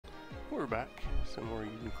we're back. Some more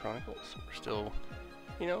Eiyuden Chronicles. We're still,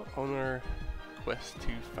 you know, on our quest to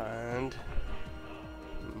find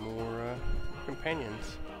more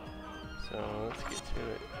companions. So let's get to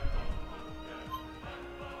it.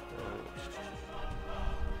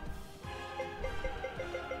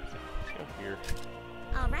 Let's go here.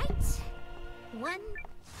 All right. One.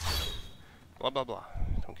 Blah blah blah.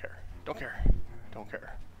 Don't care. Don't care. Don't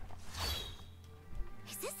care.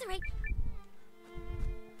 Is this the right?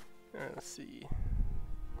 Alright, let's see.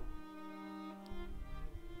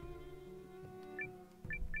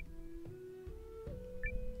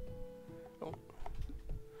 Oh.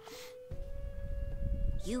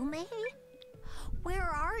 Yume? Where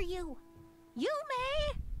are you?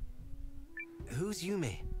 Yume! Who's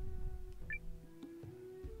Yume?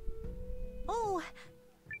 Oh,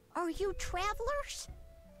 are you travelers?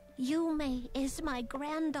 Yume is my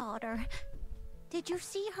granddaughter. Did you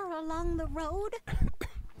see her along the road?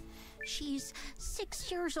 She's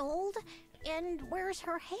 6 years old and wears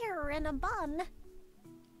her hair in a bun.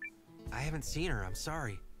 I haven't seen her, I'm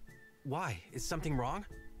sorry. Why? Is something wrong?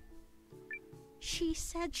 She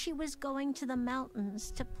said she was going to the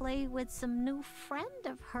mountains to play with some new friend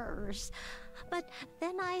of hers. But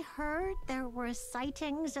then I heard there were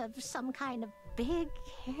sightings of some kind of big,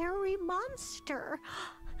 hairy monster.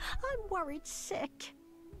 I'm worried sick.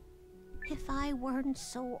 If I weren't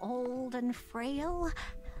so old and frail,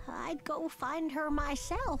 I'd go find her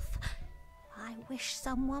myself. I wish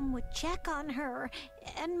someone would check on her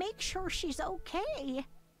and make sure she's okay.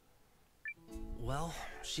 Well,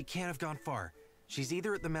 she can't have gone far. She's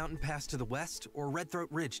either at the mountain pass to the west or Redthroat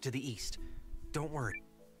Ridge to the east. Don't worry.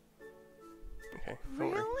 Okay. Don't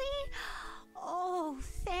worry. Really? Oh,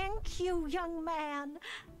 thank you, young man.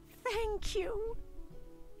 Thank you.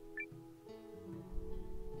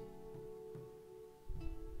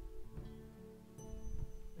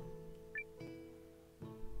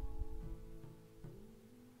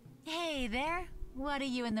 Hey there! What are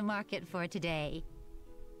you in the market for today?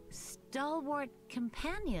 Stalwart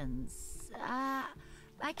companions?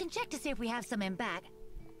 I can check to see if we have some in back.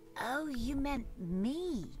 Oh, you meant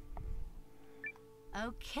me.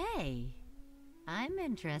 Okay. I'm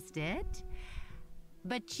interested.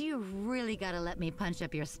 But you really gotta let me punch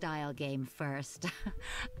up your style game first.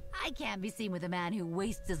 I can't be seen with a man who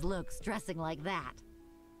wastes his looks dressing like that.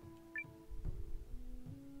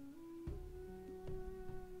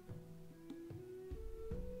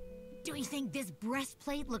 Do you think this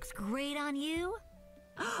breastplate looks great on you?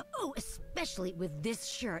 Oh, especially with this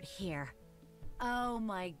shirt here. Oh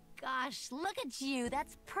my gosh, look at you,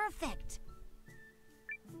 that's perfect.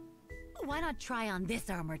 Why not try on this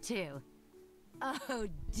armor too? Oh,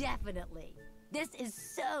 definitely. This is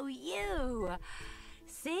so you.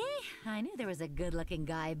 See? I knew there was a good-looking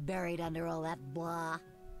guy buried under all that blah.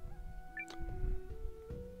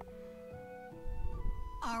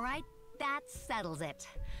 All right, that settles it.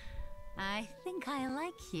 I think I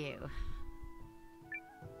like you.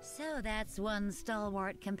 So that's one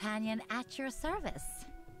stalwart companion at your service.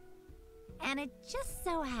 And it just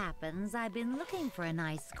so happens I've been looking for a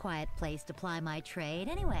nice, quiet place to ply my trade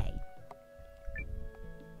anyway.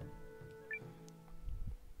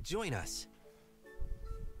 Join us.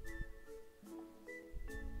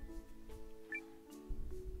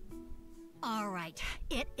 All right,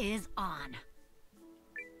 it is on.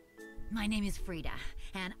 My name is Frida,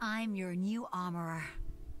 and I'm your new armorer.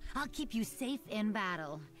 I'll keep you safe in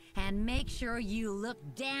battle, and make sure you look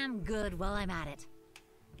damn good while I'm at it.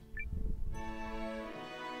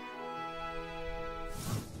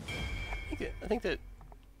 I think that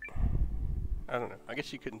I don't know. I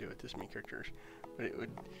guess you couldn't do it this many characters, but it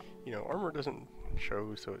would, you know, armor doesn't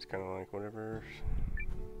show, so it's kind of like whatever.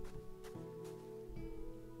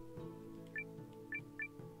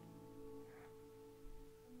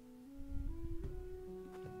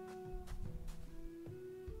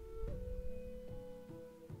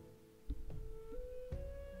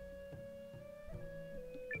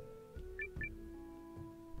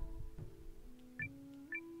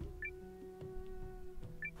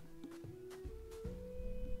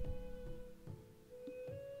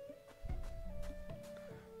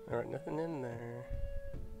 Alright, nothing in there.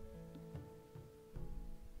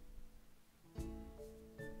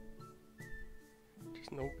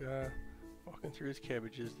 Just an old guy walking through his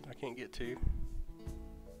cabbages that I can't get to.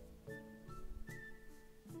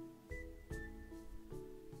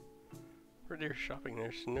 For their shopping,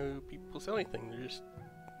 there's no people sell anything. They're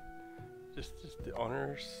just the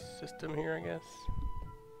honor system here, I guess.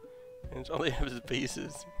 And it's all they have is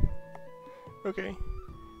bases. Okay.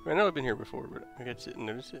 I know I've been here before, but I just didn't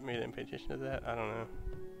notice it. Maybe I didn't pay attention to that. I don't know.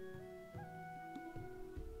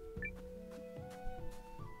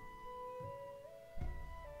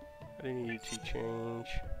 I do need to change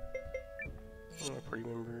one of my party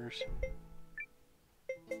members.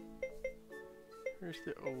 Where's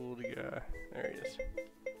the old guy? There he is.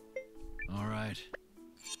 All right.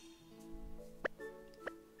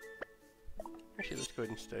 Actually, let's go ahead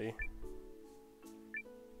and stay.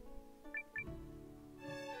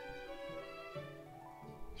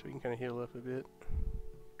 So we can kind of heal up a bit.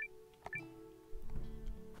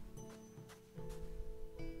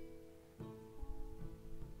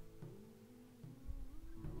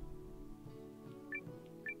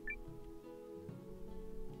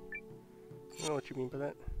 I don't know what you mean by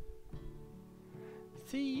that.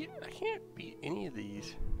 See, I can't beat any of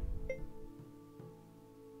these.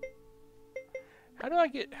 How do I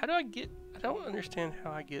get, I don't understand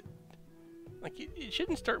how I get, like, it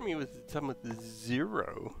shouldn't start me with some with the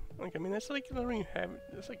 0. Like, I mean, that's like, I don't even have,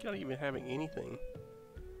 that's like not even having anything.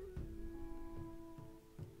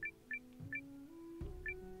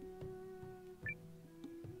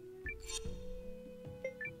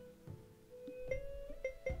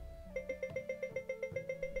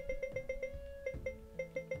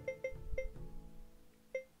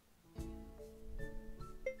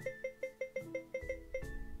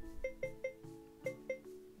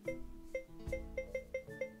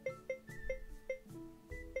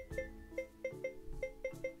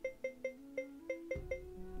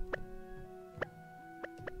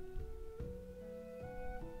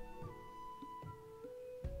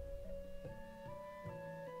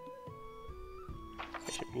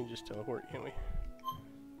 We can just teleport, can't we?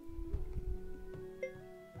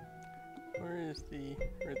 Where is the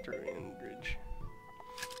red throat bridge?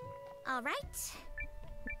 All right.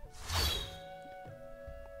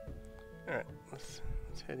 All right, let's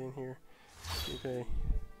head in here. Okay.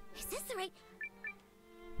 Is this the right?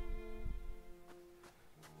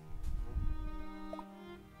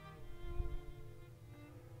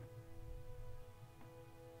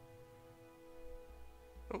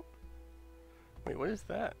 Wait, what is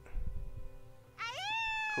that?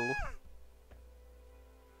 Cool.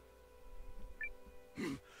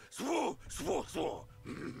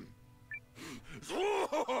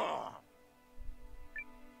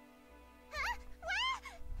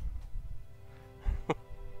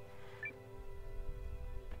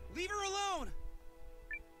 Leave her alone!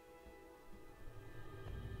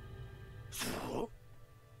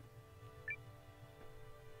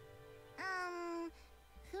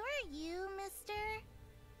 Who are you, mister?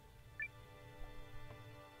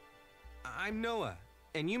 I'm Nowa,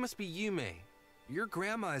 and you must be Yume. Your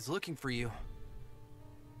grandma is looking for you.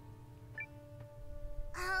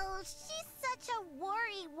 Oh, she's such a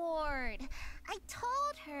worry ward. I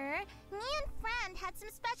told her me and friend had some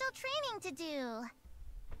special training to do.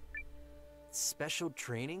 Special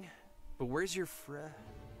training? But where's your friend?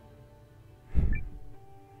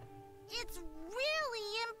 It's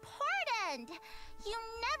really important. You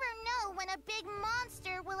never know when a big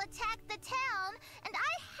monster will attack the town, and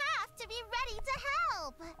I have to be ready to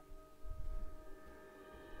help.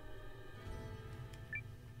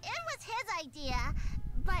 It was his idea,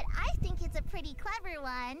 but I think it's a pretty clever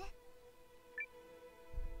one.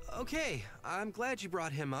 Okay, I'm glad you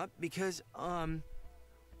brought him up because,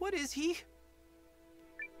 what is he?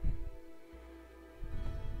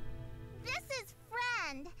 This is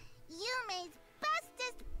Friend, Yume's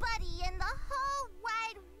bestest buddy in the whole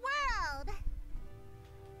wide world.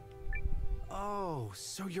 Oh,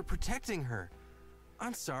 so you're protecting her.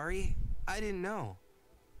 I'm sorry, I didn't know.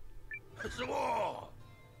 Friend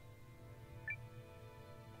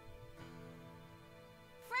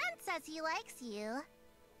says he likes you.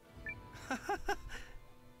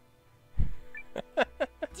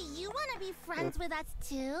 Do you want to be friends with us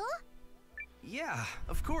too? Yeah,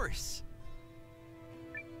 of course.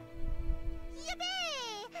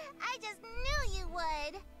 Yippee! I just knew you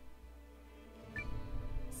would.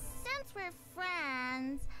 Since we're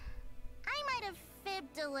friends, I might have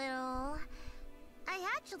fibbed a little. I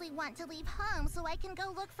actually want to leave home so I can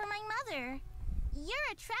go look for my mother.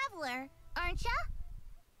 You're a traveler, aren't ya?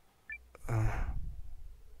 I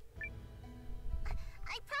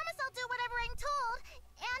promise I'll do whatever I'm told,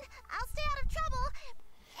 and I'll stay out of trouble,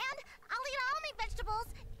 and I'll eat all my vegetables,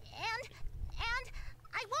 and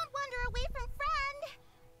I won't wander away from Friend.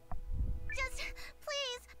 Just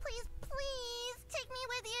please, please, please take me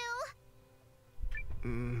with you.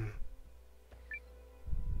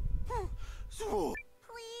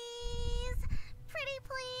 Please, pretty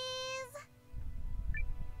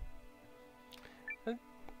please.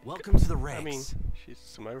 Welcome to the ranks. I mean, she's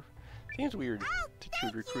some other. Seems weird to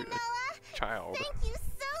recruit a child Thank you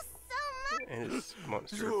so much. and his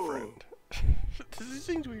monster friend. This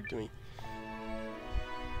seems weird to me.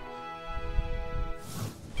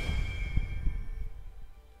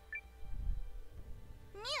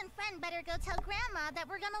 then better go tell Grandma that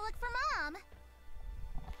we're gonna look for Mom.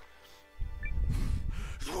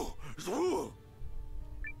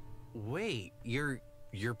 Wait, you're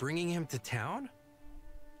bringing him to town?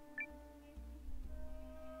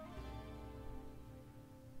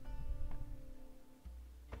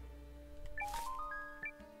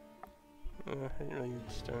 I didn't really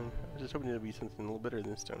need stone. I was just hoping it would be something a little better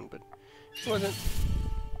than stone, but it wasn't.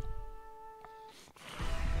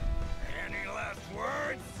 Any last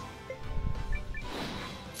words?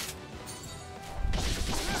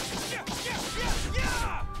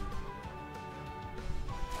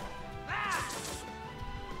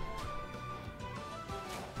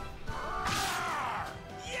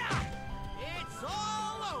 It's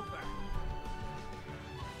all over.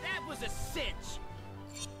 That was a cinch.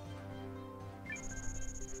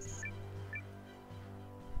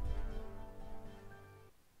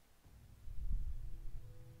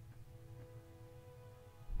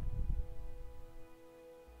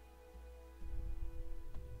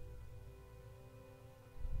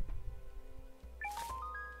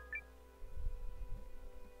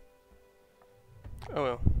 Oh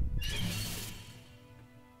well.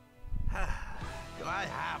 Do I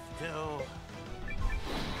have to?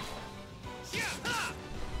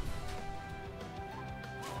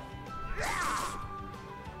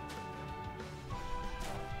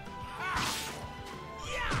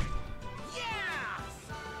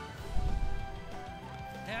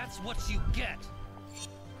 That's what you get.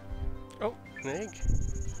 Oh, an egg.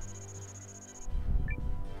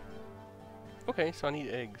 Okay, so I need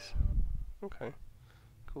eggs. Okay.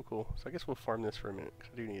 Cool, cool. So I guess we'll farm this for a minute,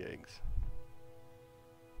 because I do need eggs.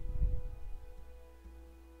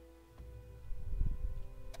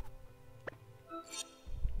 I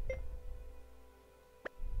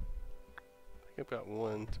think I've got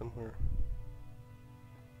one somewhere.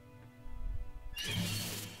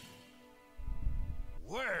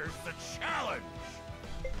 Where's the challenge?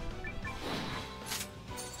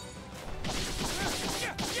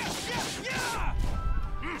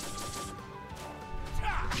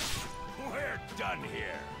 We're done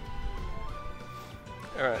here.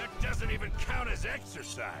 Alright. That doesn't even count as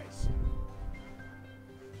exercise.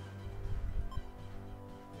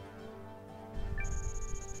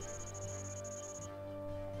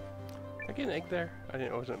 Did I get an egg there? I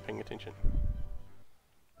wasn't paying attention.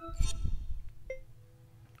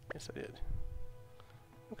 Yes, I did.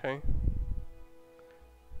 Okay.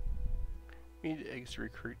 We need eggs to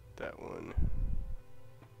recruit that one.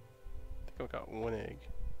 I think I got one egg.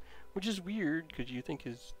 Which is weird, because you think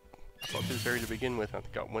is... I thought this area to begin with, I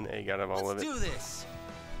got one egg out of all of it. Let's do this!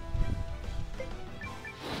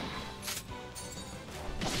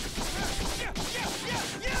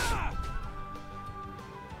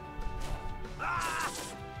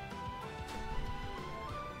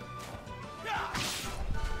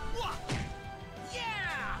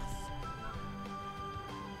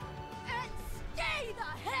 Stay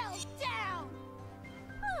the hell down!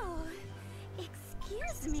 Oh,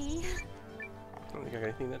 excuse me. I don't think I got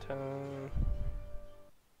anything that time.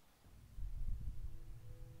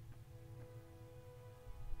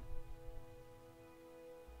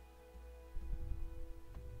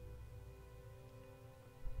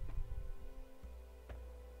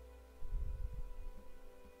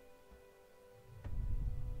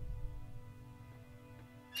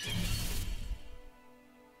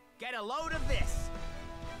 Get a load of this.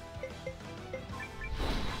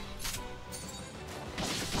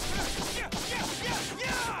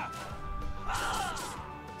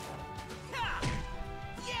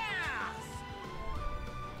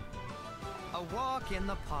 A walk in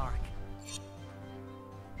the park.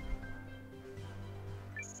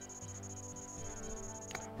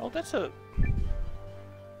 Oh, that's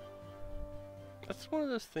one of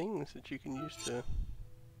those things that you can use to...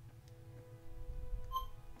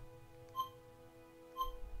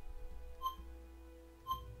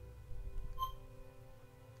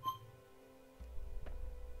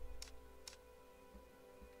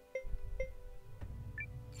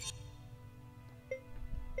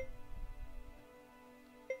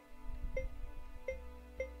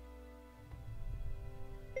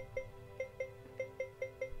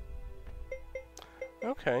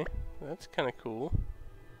 Okay, that's kind of cool.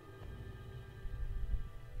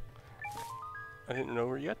 I didn't know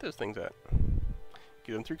where you got those things at.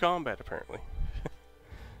 Get them through combat, apparently.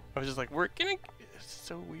 I was just like, where can I... It's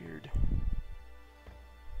so weird.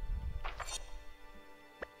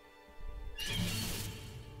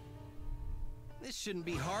 This shouldn't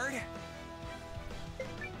be hard.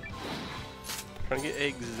 Trying to get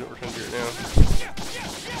eggs is what we're trying to do right now.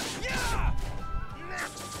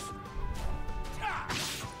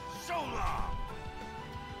 long!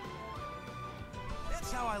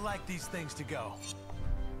 That's how I like these things to go.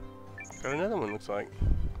 Got another one, looks like.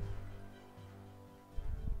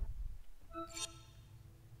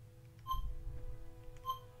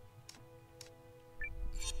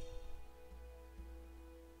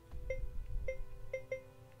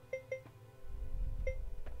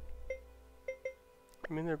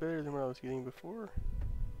 I mean, they're better than what I was getting before.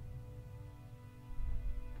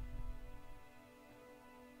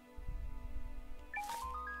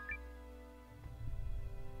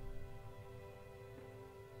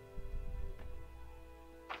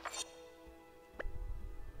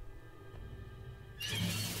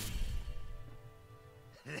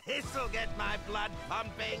 This'll get my blood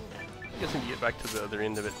pumping. I guess I can get back to the other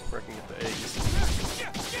end of it where I can get the eggs.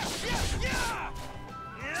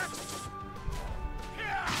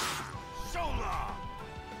 So long.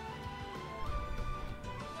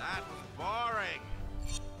 That was boring.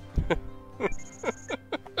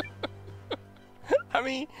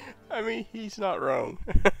 I mean, he's not wrong.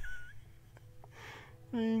 I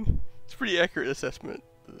mean, it's a pretty accurate assessment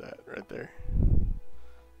of that right there.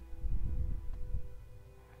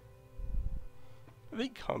 I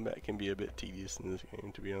think combat can be a bit tedious in this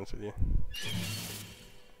game, to be honest with you.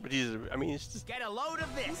 But I mean, it's just Get a load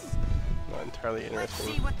of this. not entirely Let's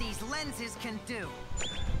interesting. see what these lenses can do.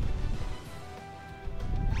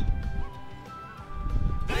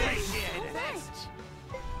 Appreciate it.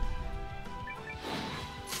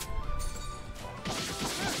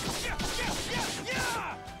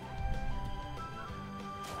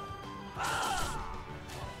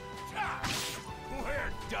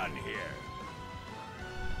 We're done here.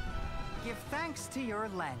 Give thanks to your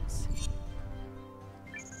lens.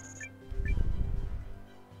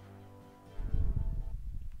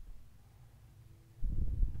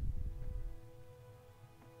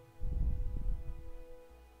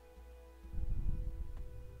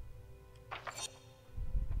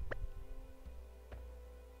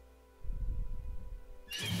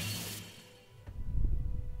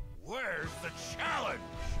 Where's the challenge?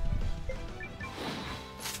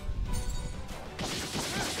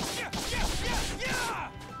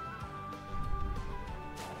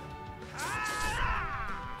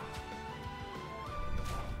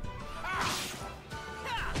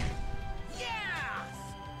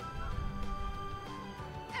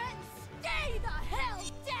 And stay the hell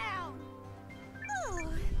down!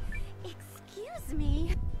 Oh, excuse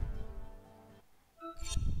me.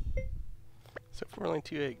 So for only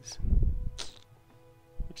 2 eggs.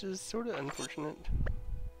 Which is sort of unfortunate.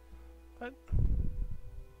 But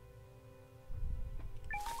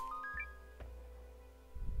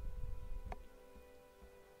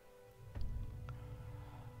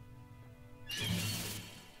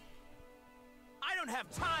I don't have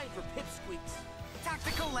time for pipsqueaks.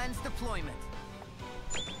 Tactical lens deployment.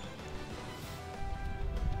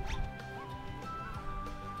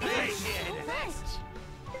 Appreciate it. Thanks.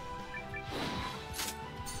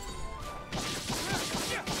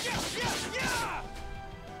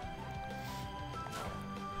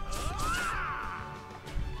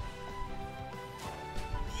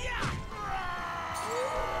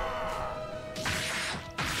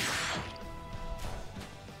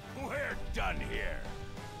 We're done here.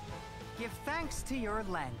 Give thanks to your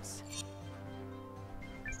lens.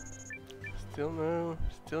 still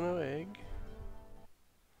no egg.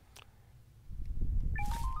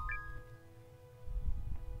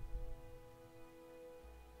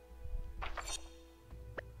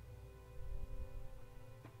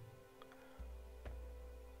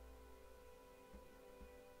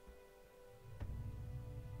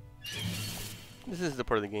 This is the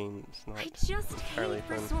part of the game that's not I just entirely hate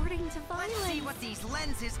fun. resorting to Let's violence. see what these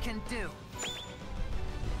lenses can do.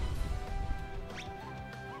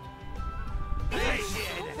 Appreciate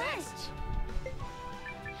it. Thanks.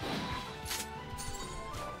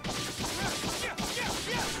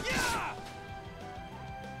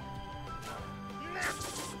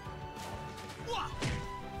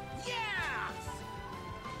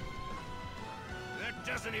 That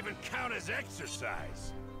doesn't even count as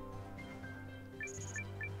exercise.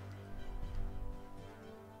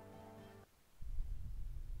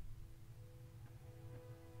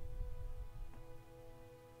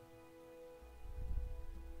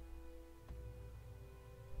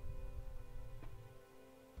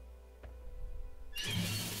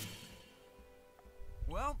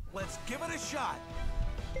 Well, let's give it a shot.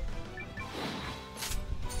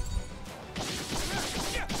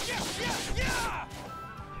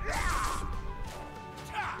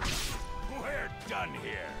 We're done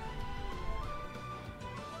here.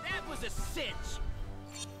 That was a cinch.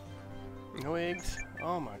 No eggs?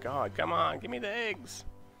 Oh my god, come on, give me the eggs!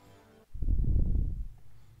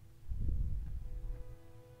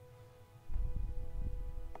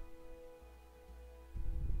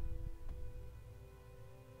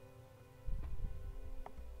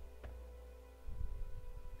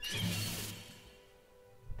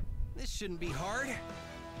 This shouldn't be hard.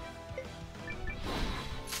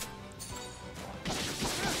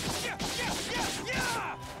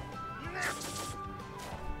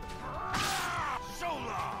 So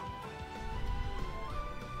long!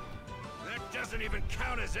 That doesn't even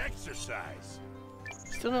count as exercise.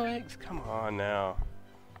 Still no eggs? Come on now.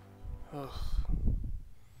 Ugh.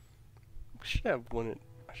 I should have one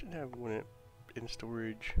in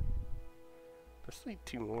storage. Let's need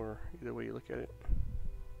 2 more, either way you look at it.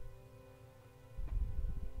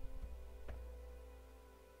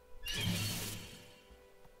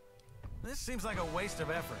 This seems like a waste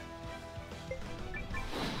of effort.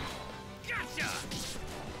 Gotcha!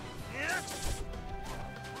 Yeah.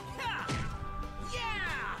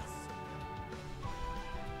 Yes!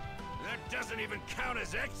 That doesn't even count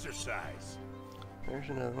as exercise. There's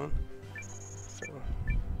another one. So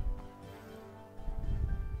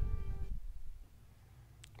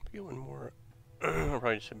get one more. I'll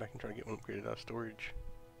probably just sit back and try to get one upgraded out of storage.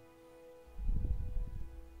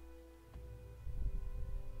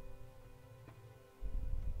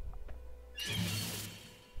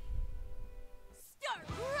 Start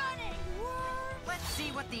running, worm! Let's see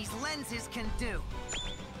what these lenses can do.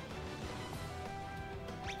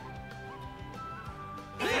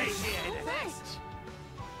 Appreciate it.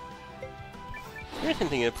 Here's the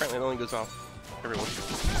thing, apparently it only goes off every once in a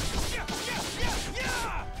while.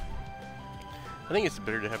 I think it's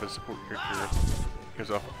better to have a support character that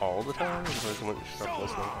goes off all the time as opposed to when it starts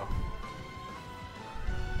listening off.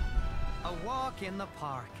 A walk in the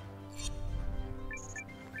park.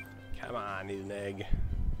 Come on, I need an egg.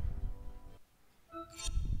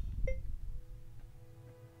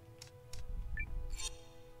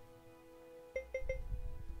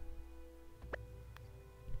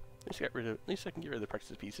 At least I can get rid of the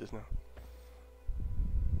practice pieces now.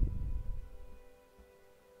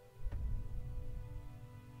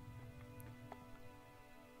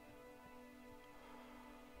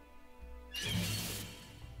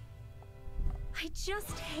 I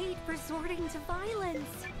just hate resorting to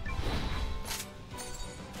violence.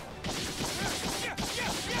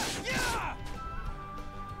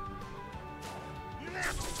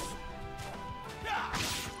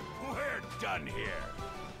 We're done here.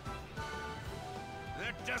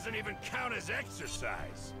 That doesn't even count as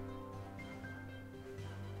exercise.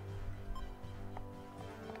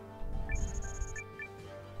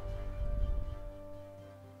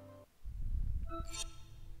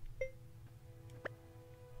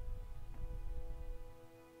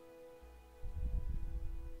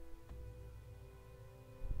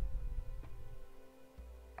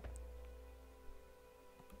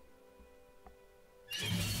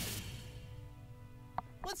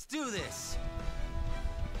 Let's do this.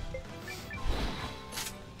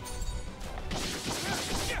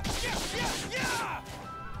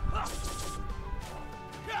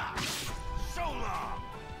 So long!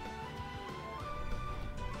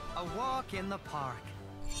 A walk in the park.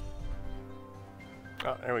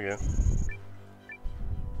 Oh, there we go. Alright,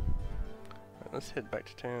 let's head back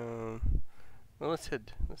to town. Well, let's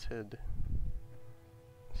head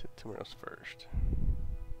somewhere else first.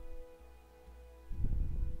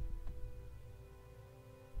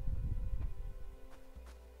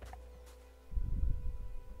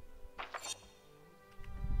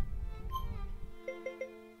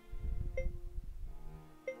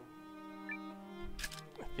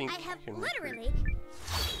 I have literally...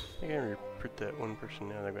 I gotta recruit that one person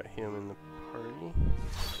now that I've got him in the party.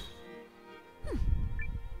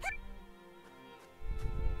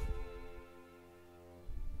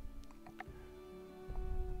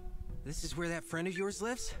 This is where that friend of yours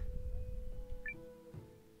lives?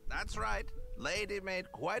 That's right. Lady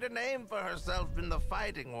made quite a name for herself in the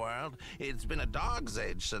fighting world. It's been a dog's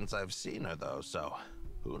age since I've seen her, though, so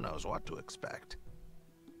who knows what to expect.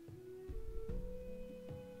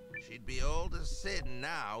 She'd be old as sin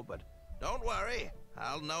now, but don't worry.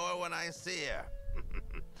 I'll know her when I see her.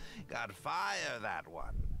 Got fire, that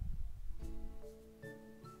one.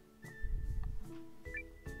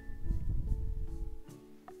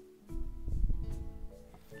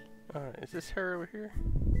 Alright, is this her over here?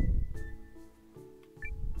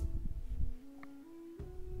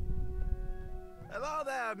 Hello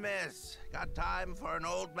there, miss. Got time for an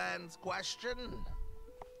old man's question?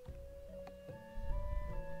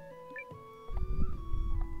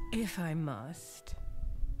 If I must.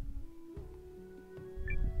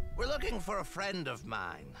 We're looking for a friend of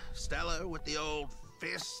mine. Stellar with the old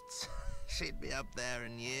fists. She'd be up there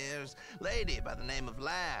in years. Lady by the name of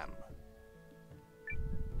Lamb.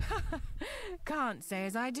 Can't say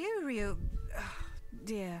as I do, Ryu.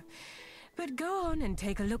 Dear. But go on and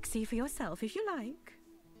take a look-see for yourself if you like.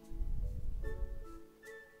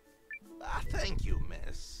 Thank you,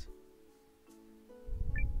 miss.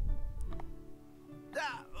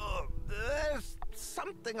 There's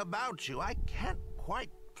something about you I can't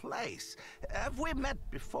quite place. Have we met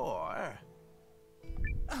before?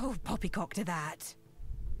 Oh, poppycock to that.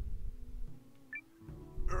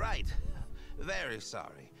 Right. Very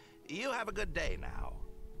sorry. You have a good day now.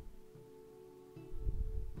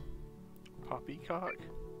 Poppycock?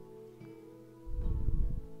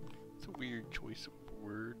 It's a weird choice of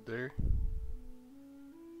word there.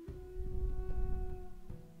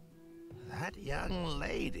 That young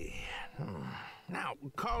lady. Now,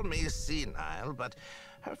 call me senile, but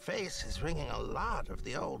her face is ringing a lot of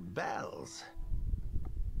the old bells.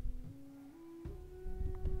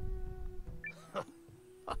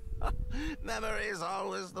 Memory's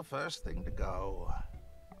always the first thing to go.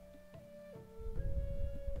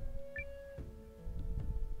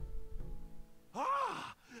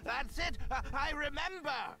 Ah, that's it! I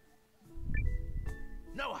remember!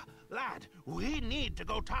 Noah, lad, we need to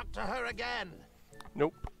go talk to her again.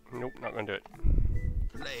 Nope, not gonna do it.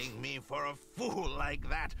 Playing me for a fool like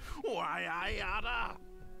that? Why, I oughta...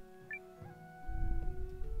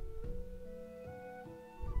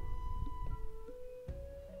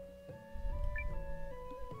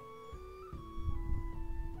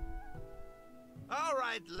 All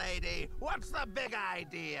right, lady, what's the big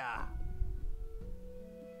idea?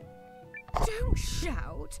 Don't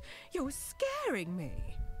shout! You're scaring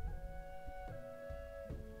me.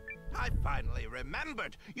 I finally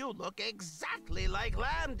remembered. You look exactly like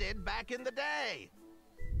Lamb did back in the day.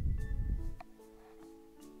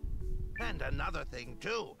 And another thing,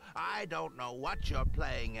 too. I don't know what you're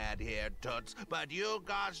playing at here, Toots, but you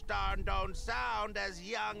gosh darn don't sound as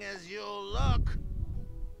young as you look.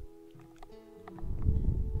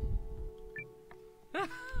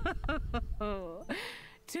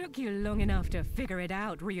 Took you long enough to figure it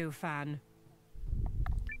out, Ryu fan.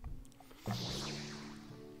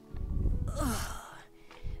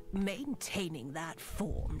 Maintaining that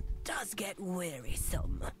form does get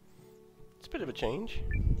wearisome. It's a bit of a change.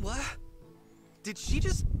 What? Did she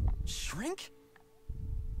just shrink?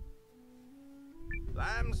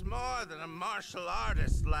 Lamb's more than a martial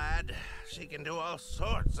artist, lad. She can do all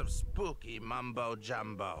sorts of spooky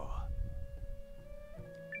mumbo-jumbo.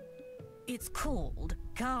 It's called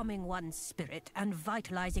calming one's spirit and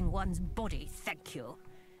vitalizing one's body, thank you.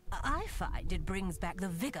 I find it brings back the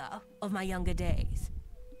vigor of my younger days.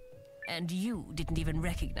 And you didn't even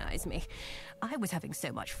recognize me. I was having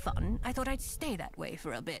so much fun, I thought I'd stay that way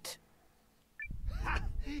for a bit.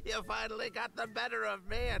 You finally got the better of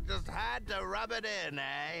me and just had to rub it in,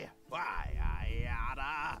 eh? Why, I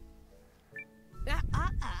oughta...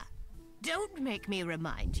 Don't make me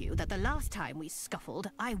remind you that the last time we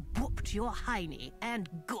scuffled, I whooped your hiney, and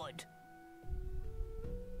good.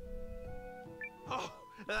 Oh,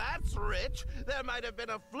 that's rich. There might have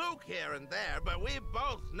been a fluke here and there, but we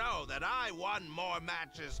both know that I won more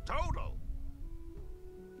matches total.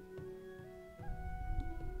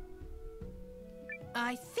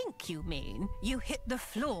 I think you mean you hit the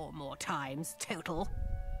floor more times total.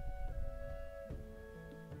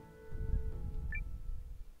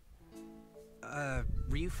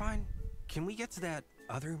 Ryu fine? Can we get to that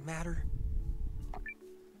other matter?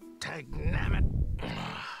 Tagnammit.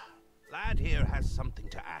 Lad here has something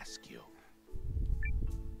to ask you.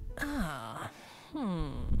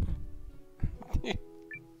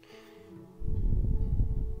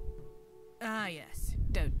 Yes.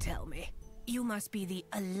 Don't tell me. You must be the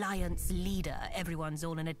Alliance leader everyone's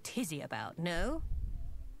all in a tizzy about, no?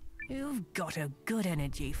 You've got a good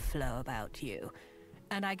energy flow about you.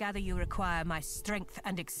 And I gather you require my strength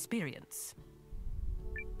and experience.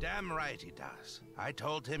 Damn right he does. I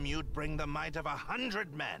told him you'd bring the might of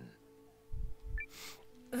 100 men.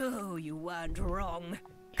 Oh, you weren't wrong.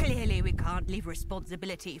 Clearly we can't leave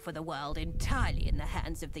responsibility for the world entirely in the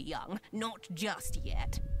hands of the young. Not just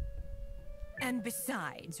yet. And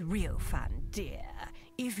besides, Ryo-fan dear,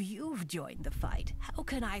 if you've joined the fight, how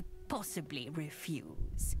can I possibly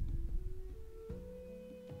refuse?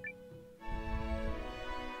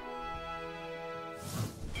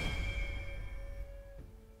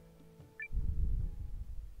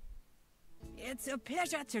 It's a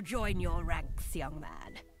pleasure to join your ranks, young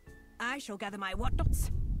man. I shall gather my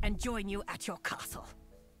whatnots and join you at your castle.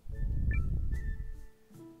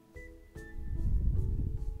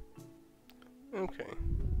 Okay.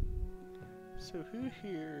 So who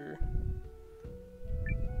here?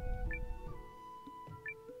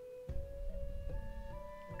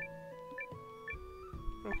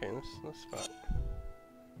 Okay, let's spot.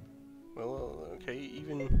 Well, okay,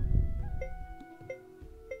 even.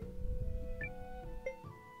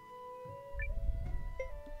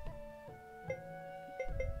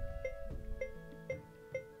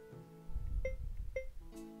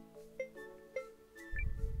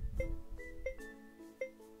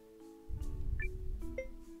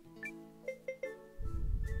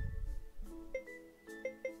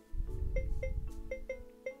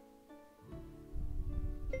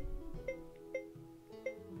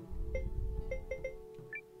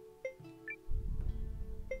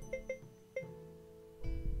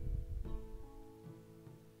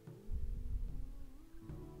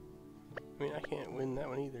 I mean, I can't win that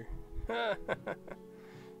one either.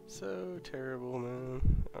 So terrible, man.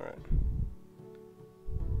 Alright.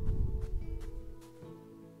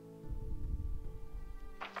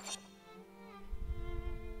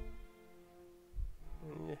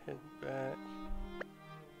 And you head back.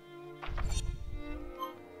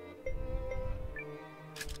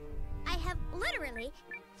 I have literally...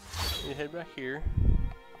 You head back here.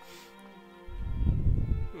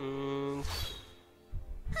 And...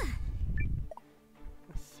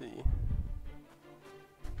 let's see.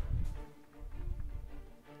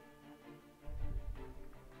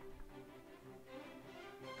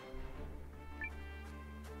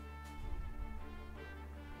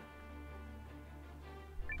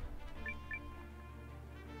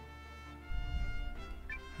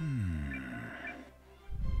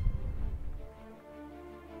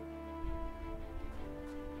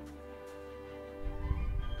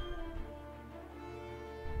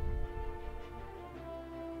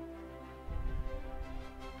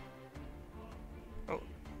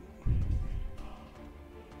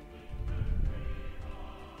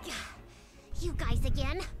 You guys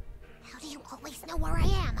again? How do you always know where I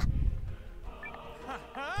am?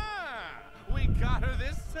 Ha-ha! We got her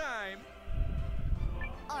this time!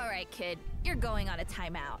 Alright, kid. You're going on a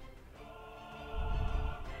timeout.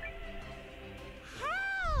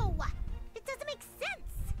 How? It doesn't make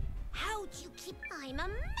sense! How'd you keep... I'm a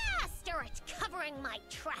master at covering my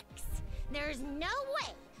tracks! There's no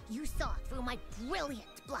way you saw through my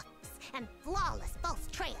brilliant bluffs and flawless false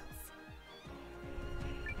trails!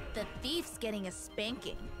 The thief's getting a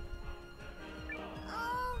spanking.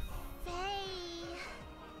 Oh, Faye.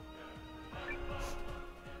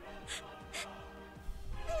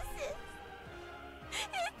 This is...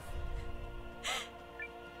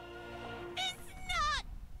 It's not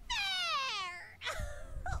fair!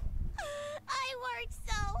 I worked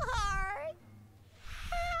so hard.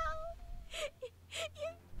 How?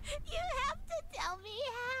 You have to tell me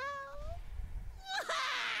how.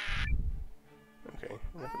 Okay,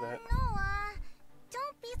 enough of that. Noah,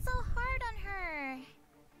 don't be so hard on her.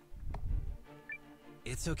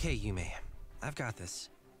 It's okay, Yume. I've got this.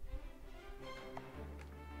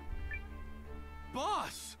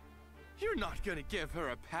 Boss! You're not gonna give her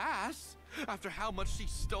a pass? After how much she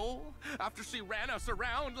stole? After she ran us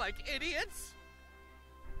around like idiots?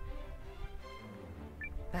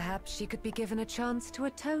 Perhaps she could be given a chance to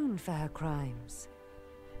atone for her crimes.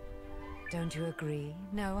 Don't you agree,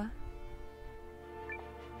 Noah?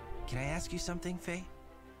 Can I ask you something, Faye?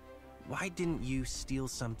 Why didn't you steal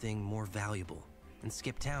something more valuable and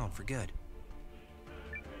skip town for good?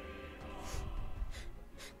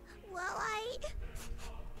 Well,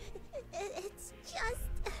 it's just...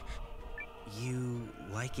 You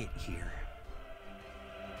like it here.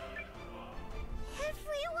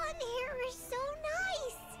 Everyone here is so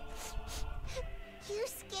nice.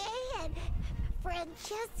 Yusuke and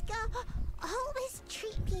Francesca always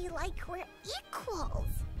treat me like we're equals.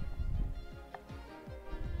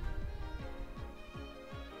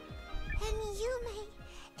 And Yume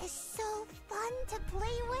is so fun to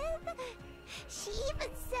play with. She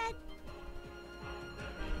even said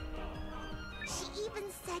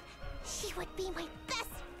she would be my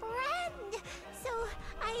best friend. So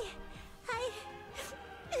I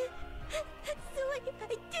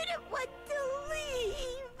didn't want to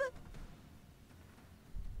leave.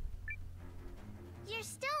 You're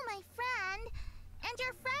still my friend, and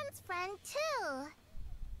your friend's friend too.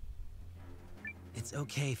 It's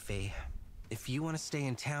okay, Faye. If you want to stay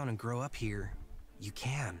in town and grow up here, you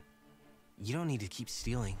can. You don't need to keep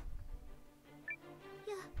stealing.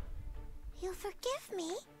 You'll forgive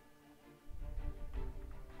me?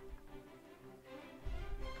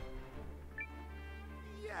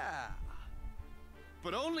 Yeah.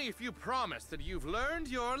 But only if you promise that you've learned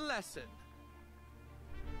your lesson.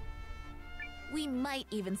 We might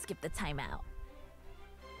even skip the timeout.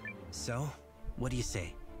 So, what do you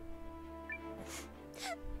say?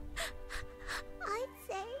 I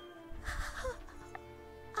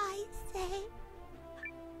say...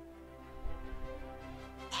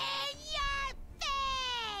 In your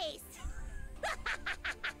face!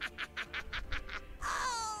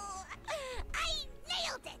 Oh, I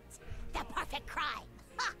nailed it! The perfect crime!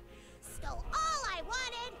 Ha! Stole all I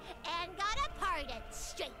wanted and got a pardon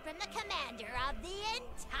straight from the commander of the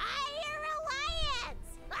entire alliance!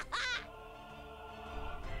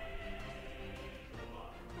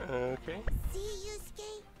 Okay. See,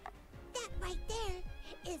 Yusuke? That right there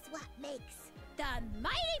is what makes the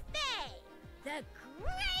Mighty Fae the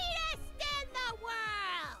greatest in the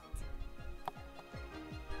world!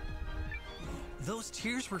 Those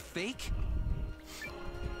tears were fake?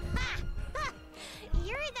 Ha! Ha!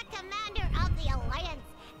 You're the commander of the Alliance,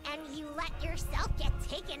 and you let yourself get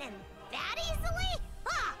taken in that easily?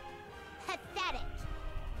 Ha! Pathetic.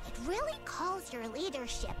 It really calls your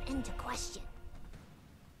leadership into question.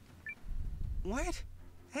 What?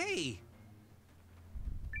 Hey!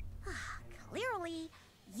 Clearly,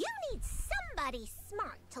 you need somebody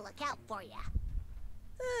smart to look out for you.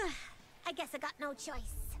 I guess I got no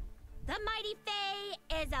choice. The Mighty Fae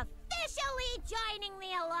is officially joining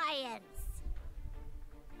the Alliance.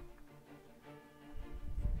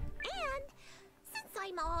 And since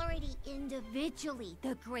I'm already individually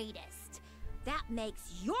the greatest, that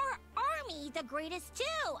makes your army the greatest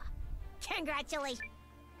too. Congratulations.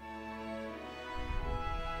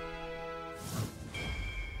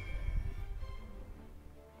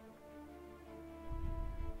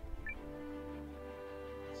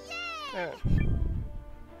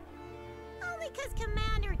 Only 'cause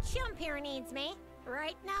Commander Chump here needs me.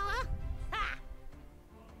 Right, Nowa? Ha!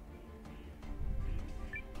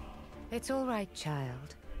 It's all right,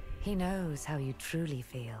 child. He knows how you truly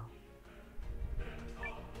feel.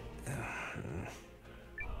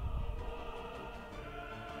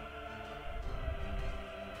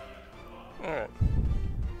 Alright.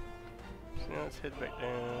 So now let's head back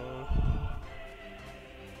down.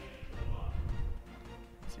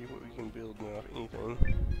 See what we can build now, if anything.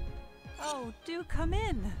 Oh, do come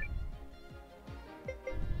in.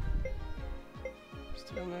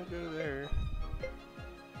 Still no go there.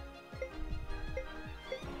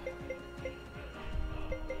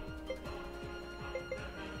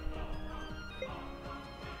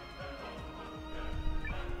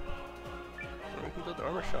 We can build the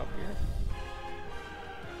armor shop here.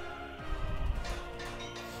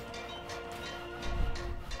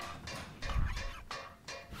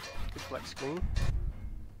 Good flat screen.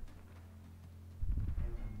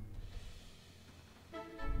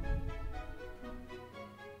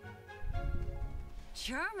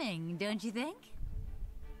 Charming, don't you think?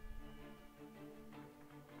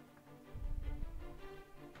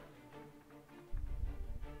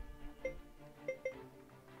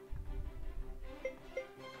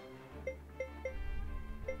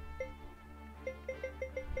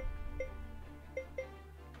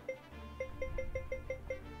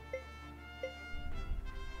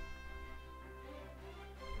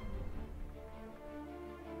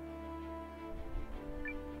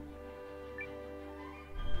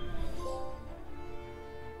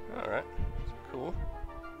 Alright, cool.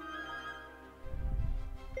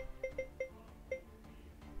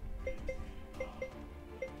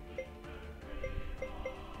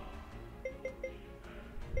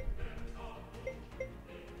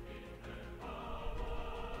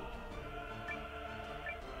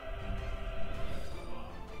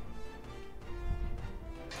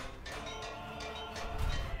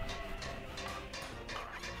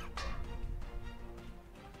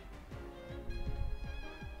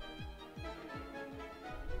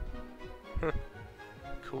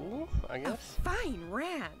 Cool, I guess. A fine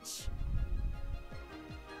ranch.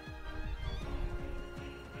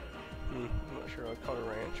 I'm not sure I'd call it a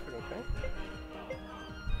ranch, but okay.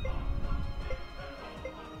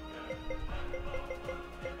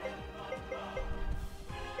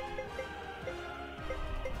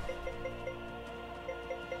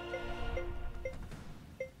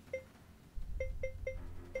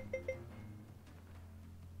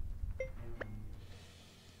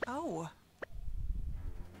 Oh.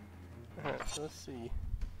 Alright, so let's see.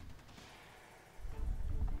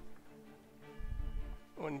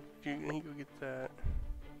 When you go get that?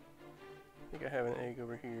 I think I have an egg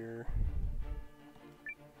over here.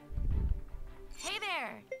 Hey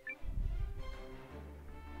there!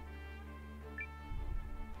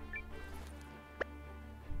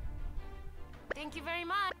 Thank you very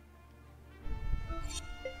much.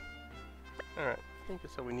 Alright, I think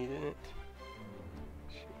that's all we need in it.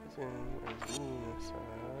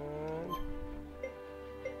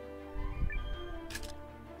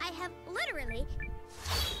 I have literally...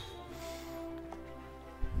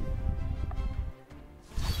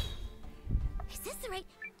 Is this the right...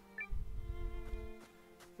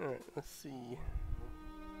 Alright, let's see.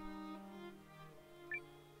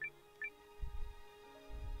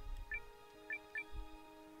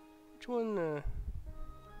 Which one,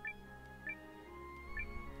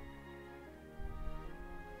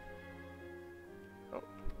 Oh.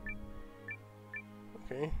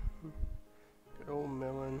 Okay. Good old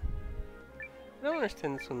melon. I don't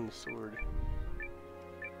understand this one, the sword.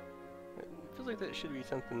 It feels like that should be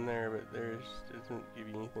something there, but there's doesn't give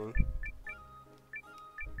you anything.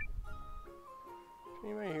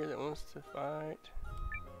 Anybody here that wants to fight?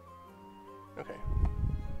 Okay.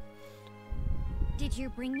 Did you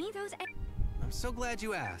bring me those eggs? I'm so glad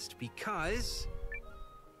you asked, because...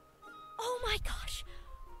 Oh my gosh!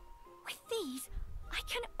 With these, I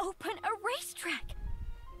can open a racetrack!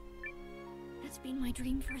 That's been my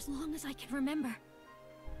dream for as long as I can remember.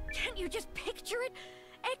 Can't you just picture it?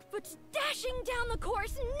 Eggfoot's dashing down the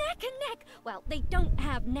course, neck and neck! Well, they don't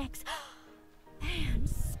have necks. And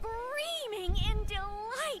screaming in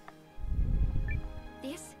delight!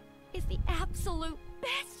 This is the absolute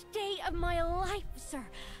best day of my life, sir.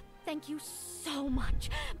 Thank you so much.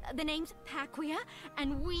 The name's Paquia,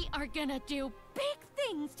 and we are gonna do big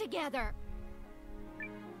things together.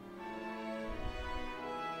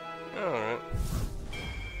 Alright.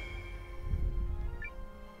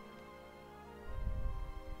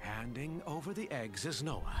 Handing over the eggs is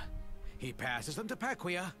Nowa. He passes them to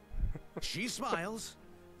Paquia. She smiles.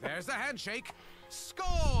 There's the handshake.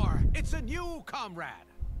 Score! It's a new comrade.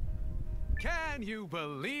 Can you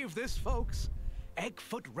believe this, folks?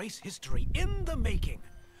 Eggfoot race history in the making.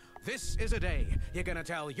 This is a day you're gonna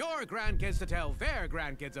tell your grandkids to tell their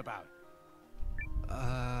grandkids about.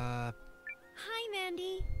 Hi,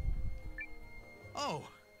 Mandy. Oh,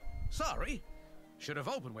 sorry. Should have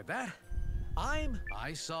opened with that. I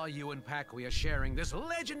saw you and Paquia sharing this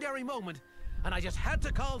legendary moment, and I just had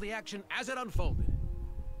to call the action as it unfolded.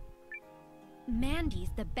 Mandy's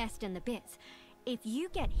the best in the biz. If you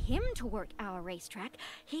get him to work our racetrack,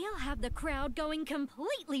 he'll have the crowd going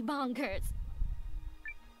completely bonkers.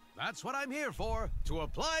 That's what I'm here for, to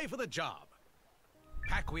apply for the job.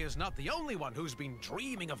 Paquia's not the only one who's been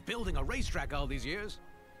dreaming of building a racetrack all these years.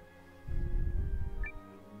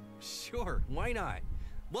 Sure, why not?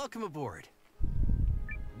 Welcome aboard.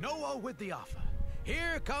 Nowa with the offer.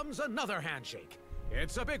 Here comes another handshake.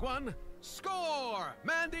 It's a big one. Score!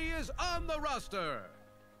 Mandy is on the roster.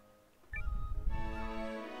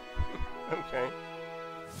 Okay.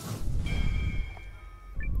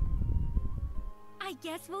 I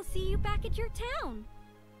guess we'll see you back at your town.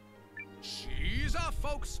 She's off,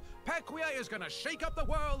 folks. Paquia is gonna shake up the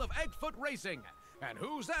world of Eggfoot racing. And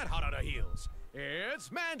who's that hot on her heels?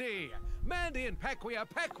 It's Mandy! Mandy and Paquia,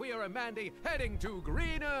 Paquia and Mandy heading to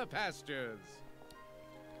greener pastures.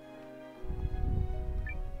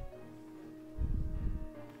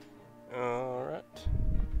 Alright.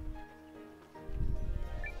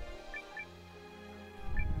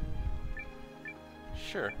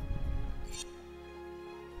 Sure.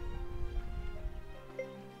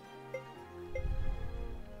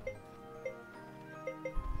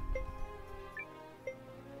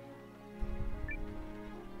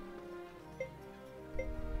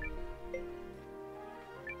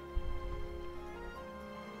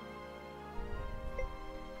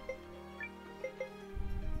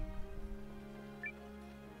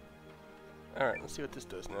 Alright, let's see what this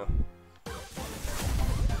does now.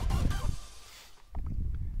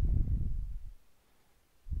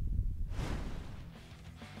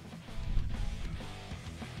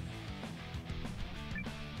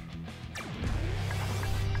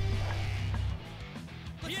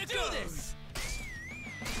 Let's do this!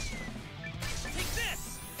 Take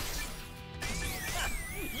this!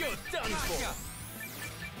 You're done for!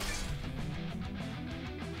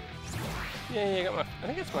 Yeah, I got my. I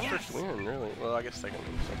think it's my first win, really. Well, I guess second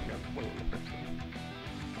win, so I got the win in the first one.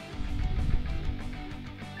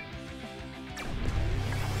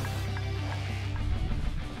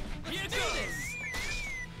 Let's do this!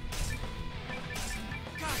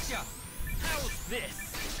 Gotcha! How's this?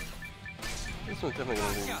 This one's definitely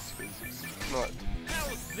gonna lose because it's not.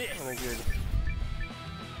 How's this? Not a good.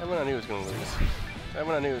 That one I knew was gonna lose. That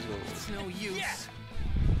one I knew was gonna lose. It's no use. Yeah.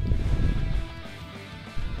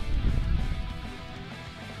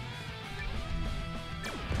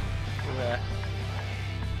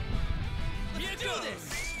 Let's do this!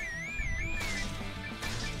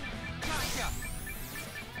 Gotcha!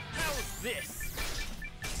 How's this?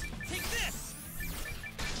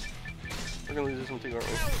 We're gonna lose this one too, aren't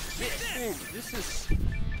we? Dude, this is...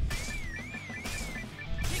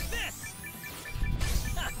 Take this!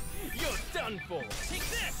 Ha! You're done for! Take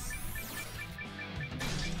this!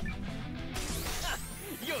 Ha!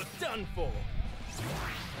 You're done for!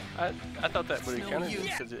 I thought that would have counted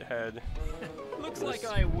because it had... Looks like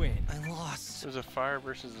I win. I lost. It was a fire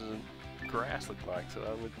versus a grass looked like, so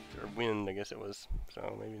I would... Or wind, I guess it was.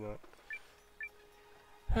 So maybe not.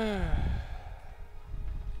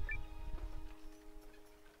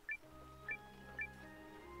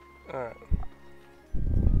 Alright.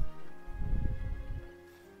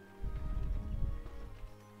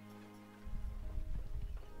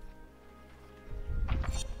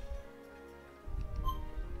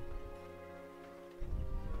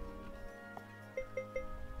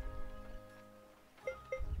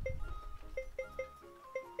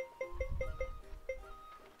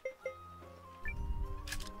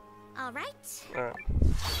 All right. Alright.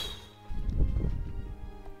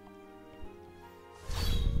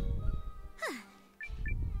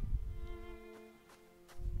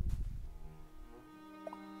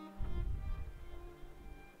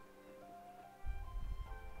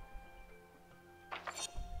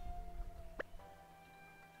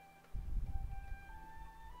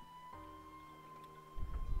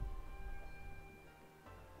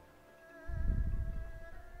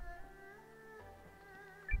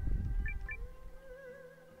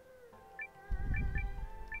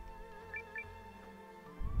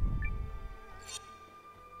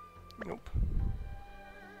 Nope.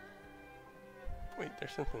 Wait,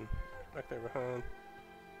 there's something back there behind.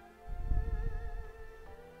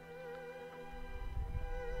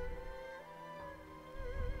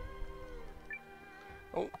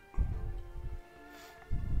 Oh.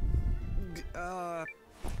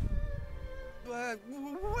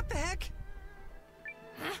 What the heck?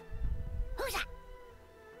 Huh? Who's that?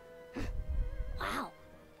 Wow.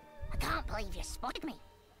 I can't believe you spotted me.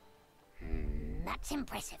 That's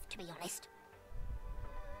impressive, to be honest.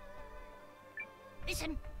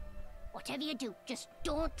 Listen, whatever you do, just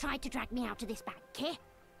don't try to drag me out of this bag, okay?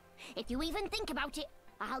 If you even think about it,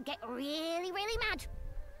 I'll get really, really mad.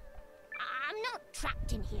 I'm not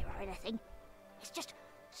trapped in here or anything. It's just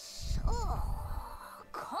so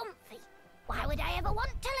comfy. Why would I ever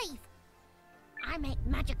want to leave? I make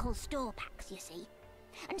magical store packs, you see.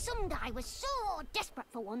 And some guy was so desperate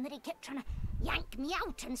for one that he kept trying to yank me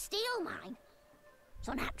out and steal mine.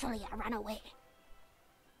 So naturally I ran away.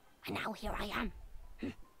 And now here I am.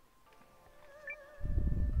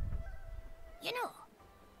 You know,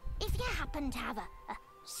 if you happen to have a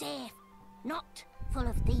safe, not full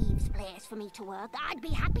of thieves place for me to work, I'd be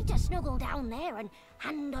happy to snuggle down there and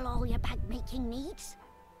handle all your bag-making needs.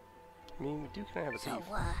 I mean, we do kind of have a thief.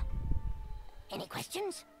 So, any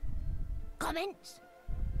questions? Comments?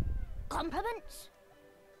 Compliments?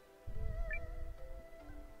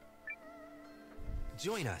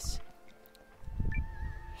 Join us.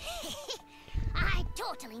 I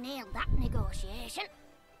totally nailed that negotiation.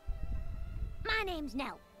 My name's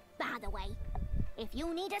Nell, by the way. If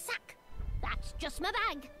you need a sack, that's just my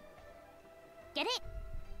bag. Get it?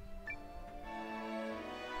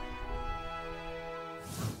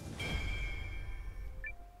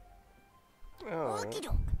 Oh. Okie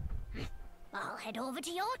doke. I'll head over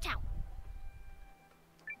to your town.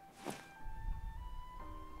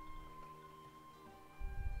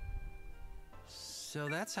 So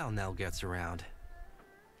that's how Nell gets around.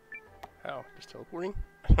 How? Just teleporting?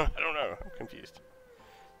 I don't know. I'm confused.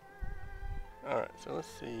 Alright, so let's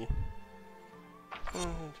see.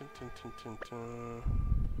 Then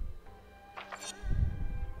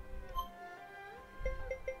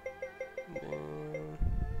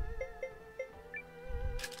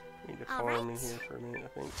we need to farm in here for a minute, I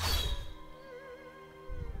think.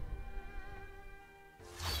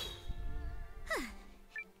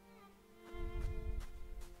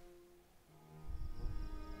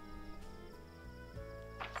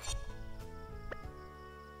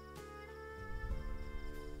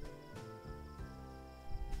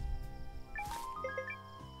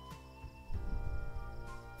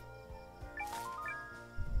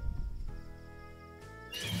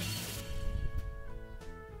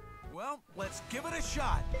 Well, let's give it a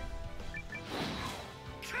shot.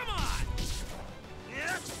 Come on!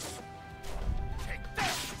 Yes! Take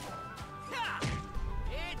this! Ha!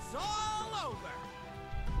 It's all over!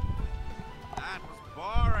 That was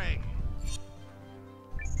boring.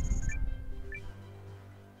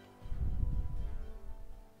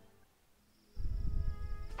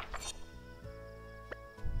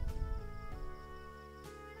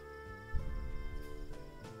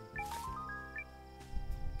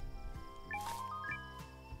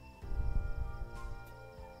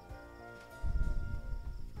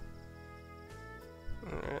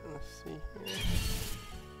 see here.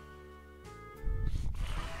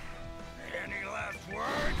 Any last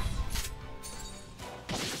words?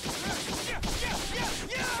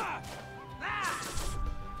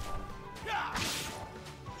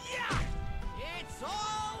 It's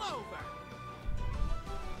all over!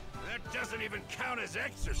 That doesn't even count as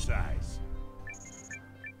exercise.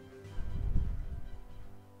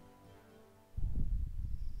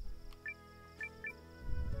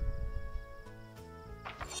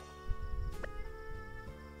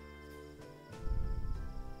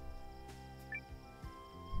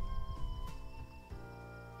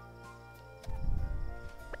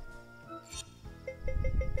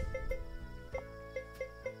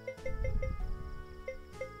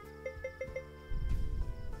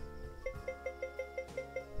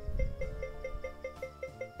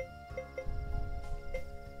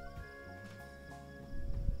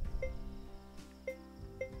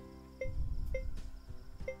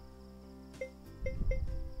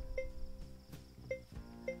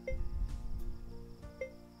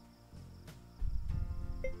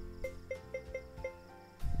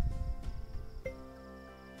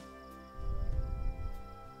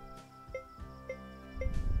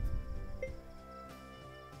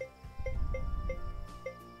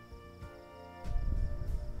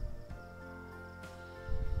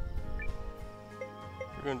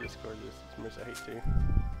 We're going to discard this as much as I hate to.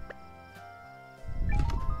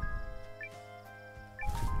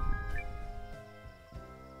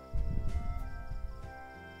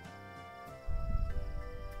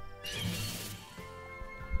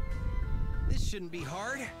 This shouldn't be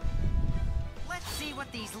hard. Let's see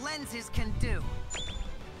what these lenses can do.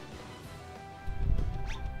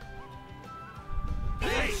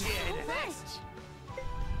 Appreciate it.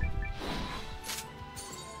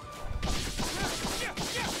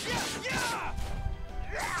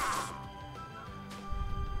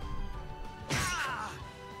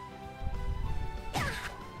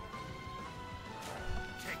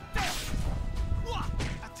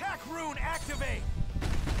 Attack rune activate!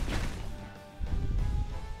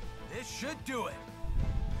 This should do it.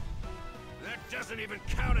 That doesn't even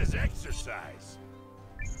count as exercise.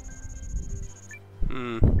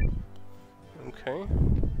 Okay.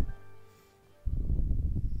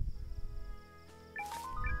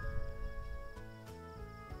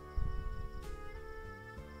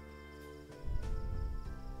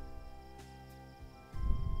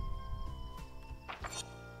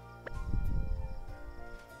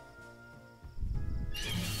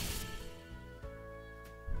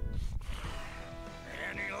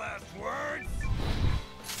 Any last words?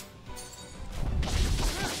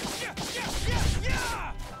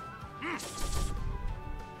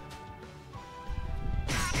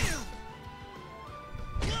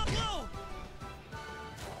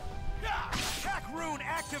 Attack rune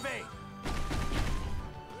activate!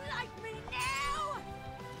 Like me now!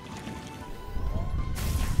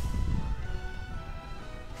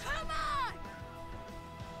 Come on!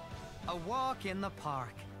 A walk in the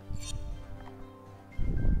park.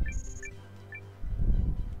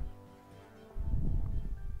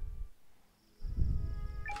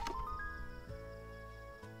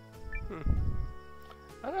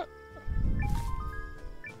 I don't...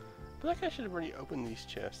 I feel like I should have already opened these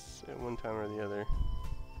chests at one time or the other.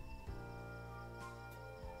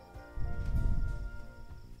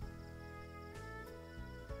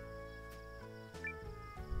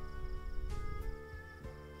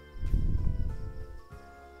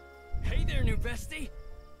 Hey there, new bestie!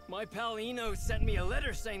 My pal Ino sent me a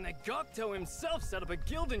letter saying that Gokto himself set up a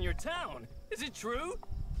guild in your town. Is it true?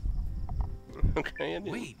 Okay, I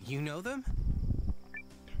did. Wait, you know them?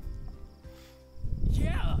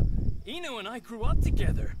 Yeah! Ino and I grew up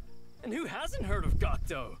together. And who hasn't heard of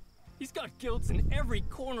Gokto? He's got guilds in every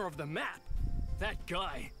corner of the map. That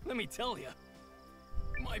guy, let me tell you.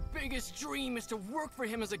 My biggest dream is to work for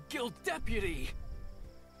him as a guild deputy.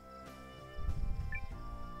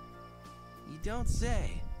 You don't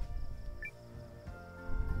say.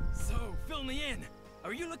 So, fill me in.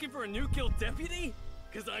 Are you looking for a new guild deputy?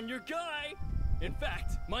 'Cause I'm your guy. In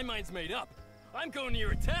fact, my mind's made up. I'm going to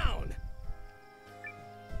your town.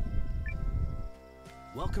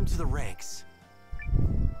 Welcome to the ranks.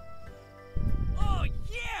 Oh,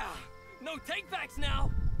 yeah! No takebacks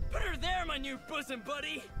now! Put her there, my new bosom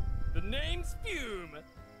buddy! The name's Fume!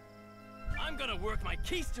 I'm gonna work my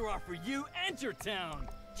keister off for you and your town!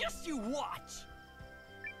 Just you watch!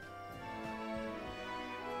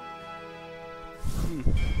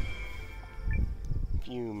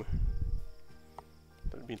 Fume.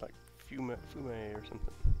 That'd be like fume or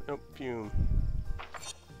something. Nope, fume.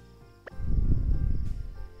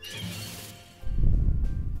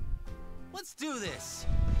 Let's do this.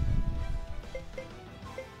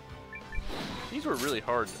 These were really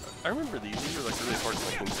hard. I remember these. These were like really hard to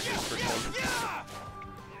like insert the first time.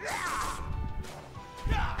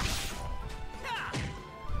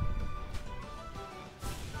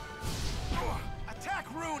 Attack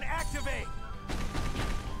rune activate.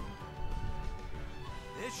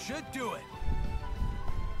 This should do it.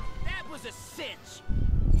 That was a cinch.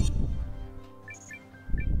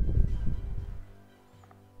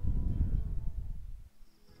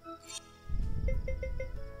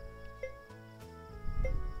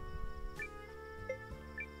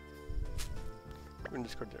 We're gonna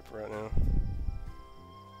discard that for right now.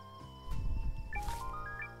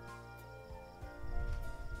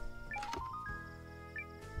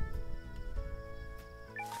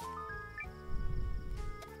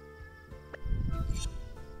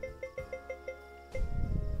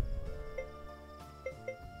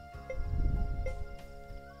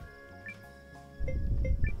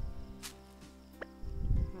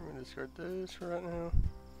 We're gonna discard this for right now.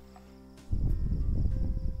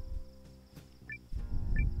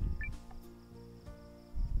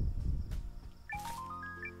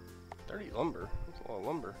 Lumber. That's a lot of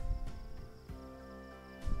lumber.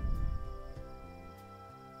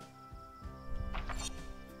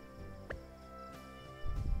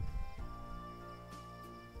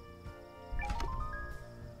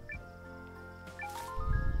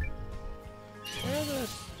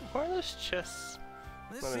 Why are those chests?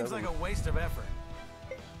 This seems like a waste of effort.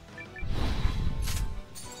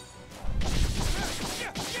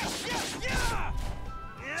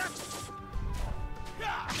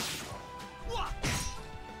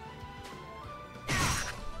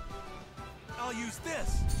 I'll use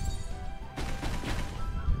this.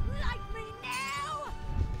 Like me now!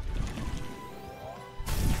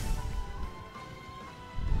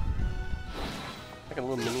 Like a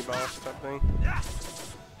little mini boss type thing.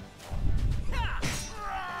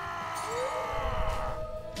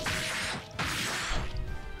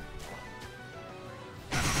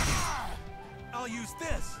 I'll use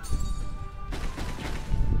this.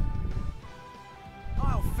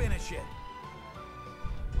 I'll finish it.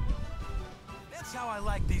 That's how I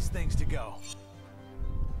like these things to go.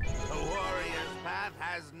 The warrior's path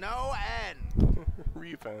has no end.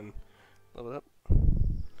 Refund. Level up.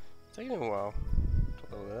 It's taking a while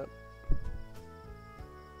to level it up.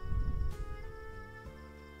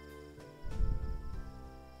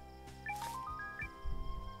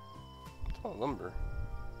 It's all lumber.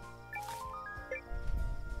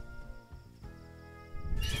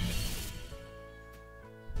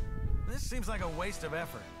 This seems like a waste of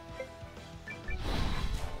effort.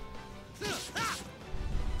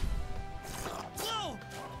 Whoa!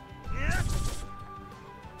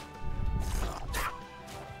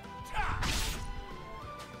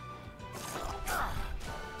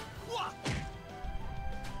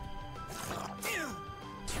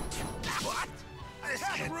 What? This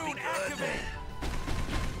can't rune be good. activate.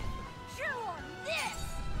 Chew on this!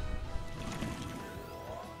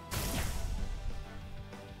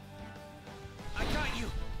 I got you.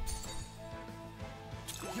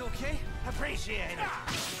 You okay? Appreciate it.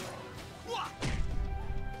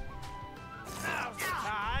 Now's the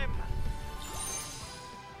time.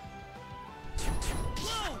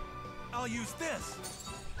 Whoa! I'll use this.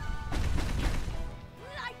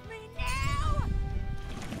 Like me now!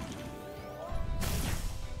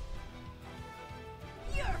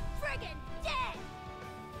 You're friggin' dead!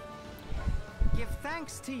 Give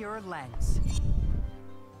thanks to your lens.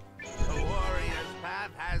 The warrior's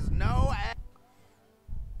path has no end.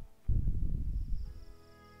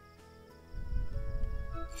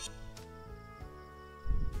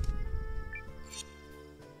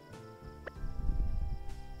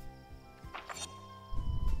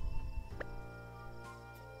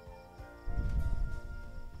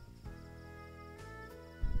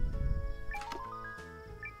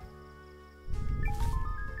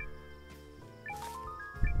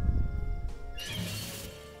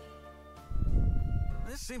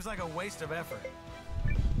 This seems like a waste of effort.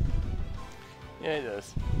 Yeah, it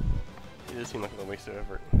does. It does seem like a waste of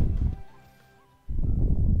effort.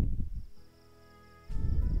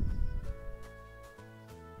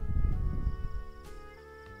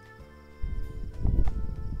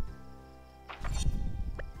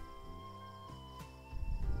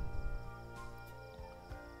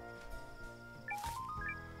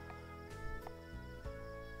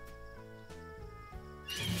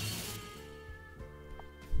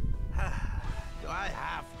 Do I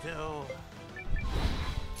have to?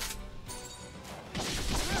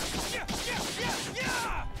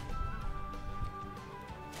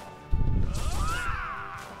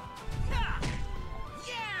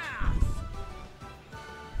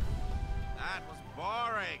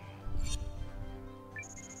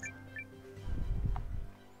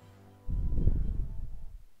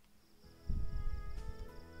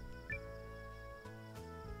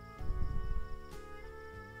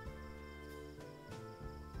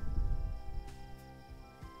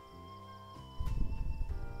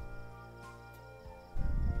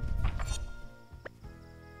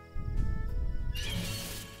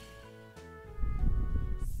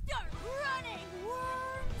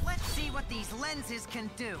 lenses can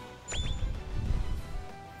do.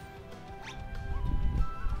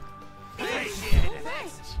 Appreciate it.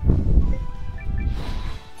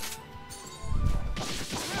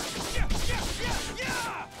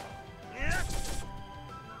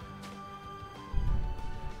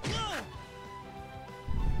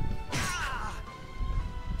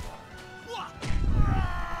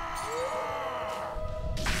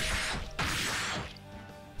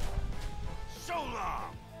 So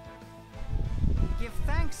long. Give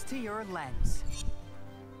thanks to your lens.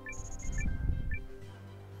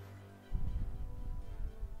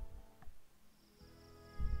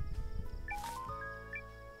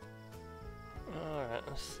 Alright,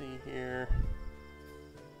 let's see here.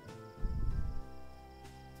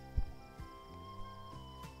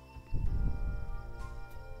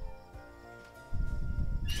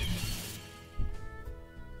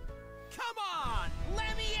 Come on!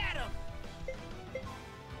 Let me at him!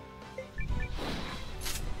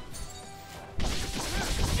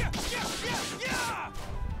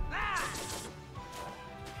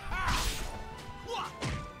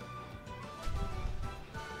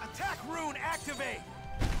 Attack rune activate!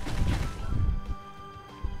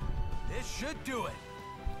 This should do it.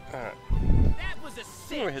 Alright. That was a I'm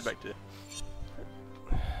cinch! gonna head back to.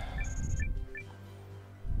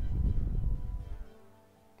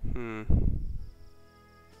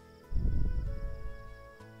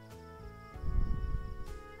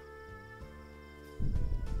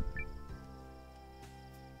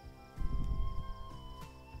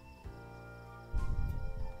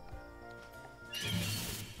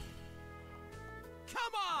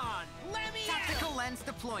 Come on! Let me at him! Tactical lens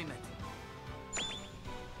deployment.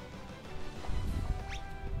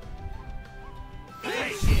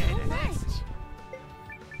 Appreciate it. Thanks.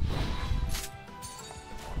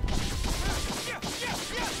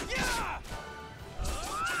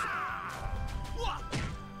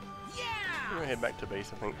 I'm gonna head back to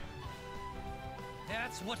base, I think.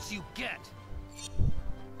 That's what you get.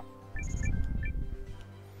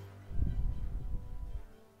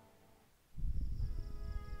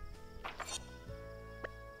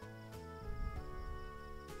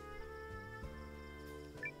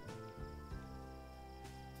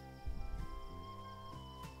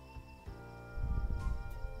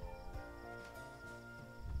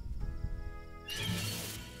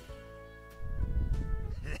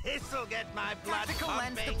 This'll get my blood Tactical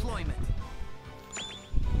lens pumping. deployment.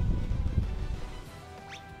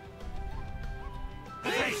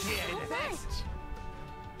 Appreciate it. Thanks.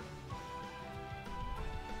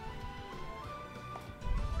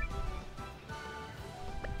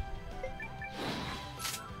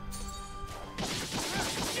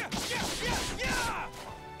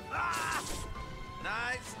 Ah!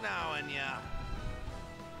 Nice knowing ya.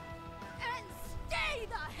 And stay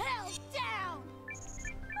the hell down!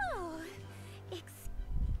 Oh,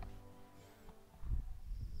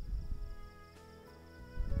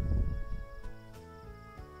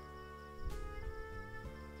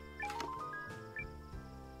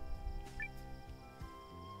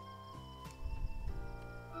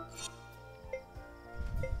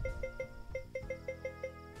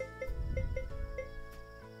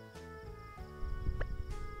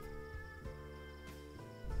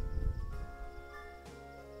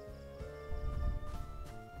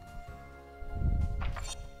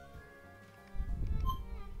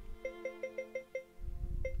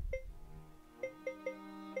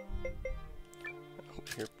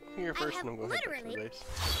 Here first, and I'm going to head back to the literally- base.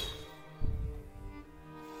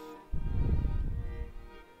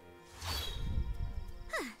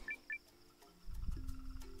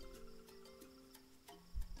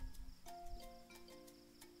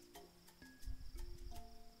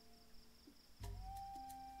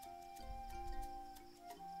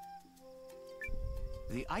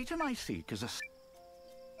 The item I seek is a...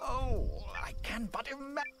 Oh, I can but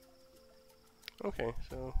imagine... Okay,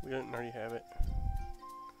 so we didn't already have it.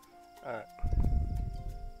 Alright.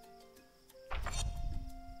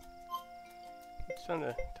 It's time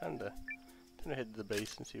to head to the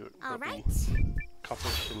base and see what we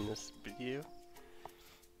accomplished in this video.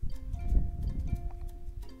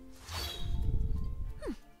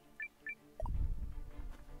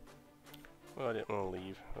 Well, I didn't want to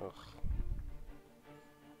leave. Ugh.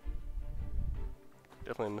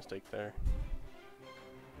 Definitely a mistake there.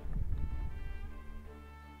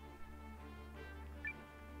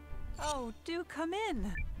 Oh, do come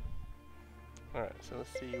in. Alright, so let's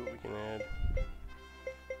see what we can add.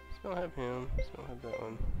 Still have him, still have that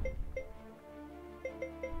one.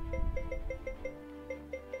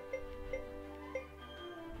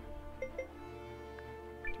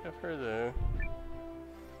 Do have her though.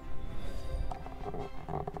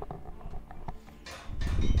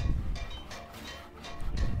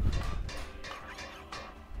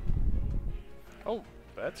 Oh,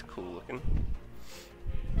 that's cool looking.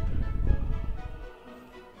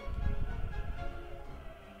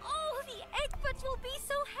 Oh, the Eggbuds will be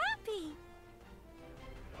so happy!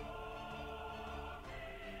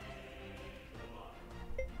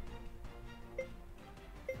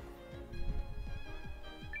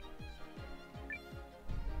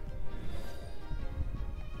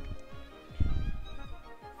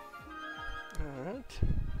 Alright.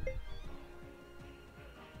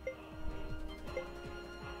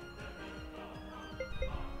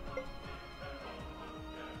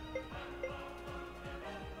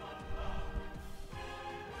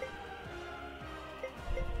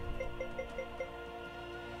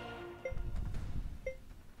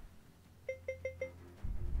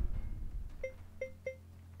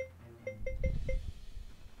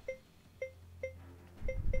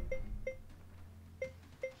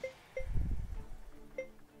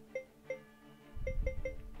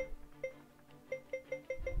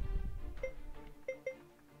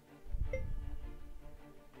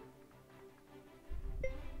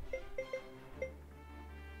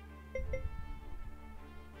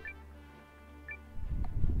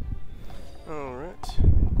 Alright.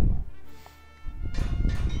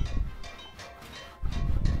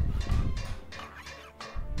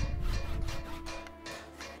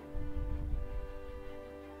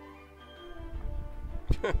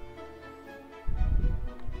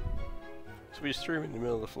 So we just threw him in the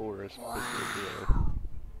middle of the floor. Wow.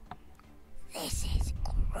 This is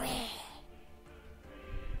great.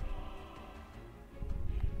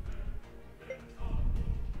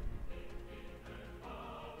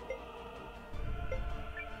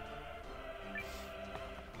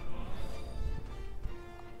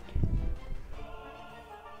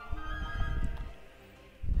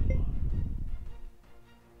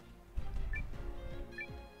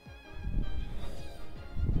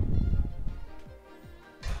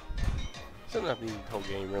 Something I've needed the whole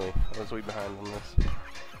game, really. I was way behind on this.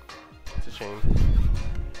 It's a shame.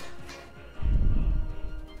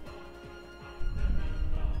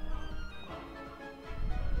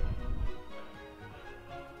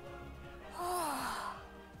 Oh,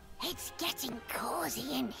 it's getting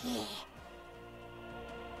cozy in here.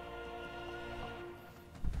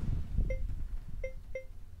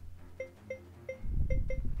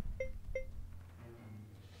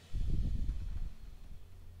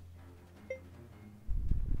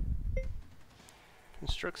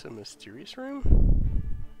 Constructs a mysterious room?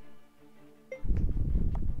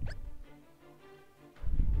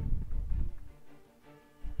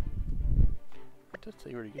 It does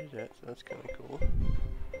say where to get it at, so that's kind of cool.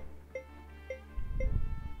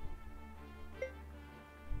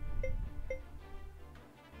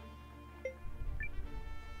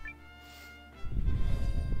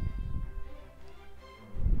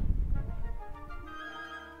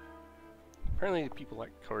 Apparently people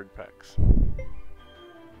like card packs.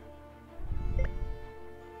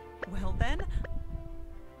 Well then.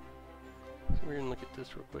 So we're gonna look at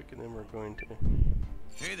this real quick and then we're going to...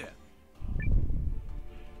 Hey there.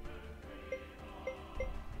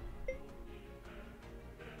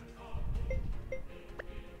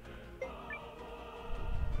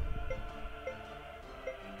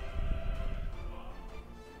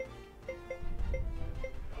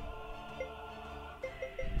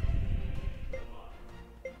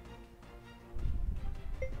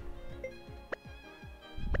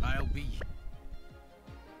 I'll be.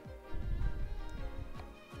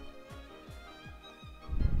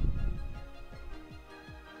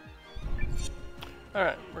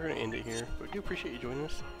 Alright, we're going to end it here, but we do appreciate you joining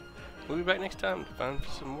us. We'll be back next time to find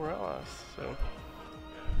some more allies, so...